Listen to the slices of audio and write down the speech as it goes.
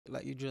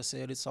Like you just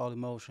said, it's all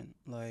emotion.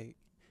 Like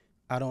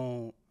I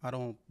don't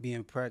be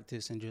in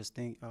practice and just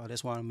think, oh,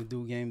 that's what I'm gonna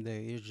do game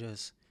day. It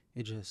just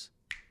let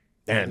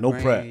Damn, the no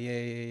brain, prep. yeah,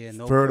 yeah, yeah,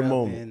 no Spur of the prep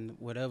moment. and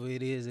whatever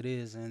it is,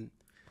 and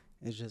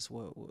it's just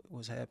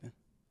what's happened.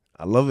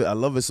 I love it. I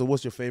love it. So,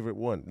 what's your favorite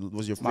one?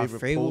 Was your My favorite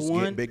favorite post get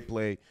one, big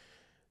play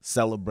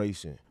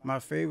celebration? my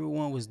favorite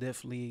one was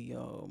definitely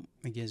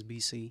against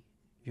BC.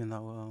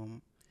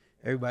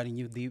 Everybody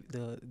knew the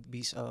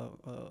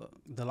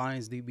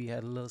Lions DB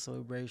had a little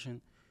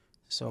celebration.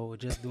 So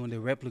just doing the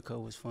replica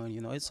was fun.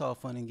 It's all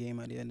fun and game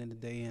at the end of the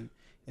day, and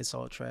it's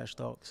all trash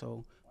talk.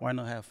 So why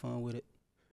not have fun with it?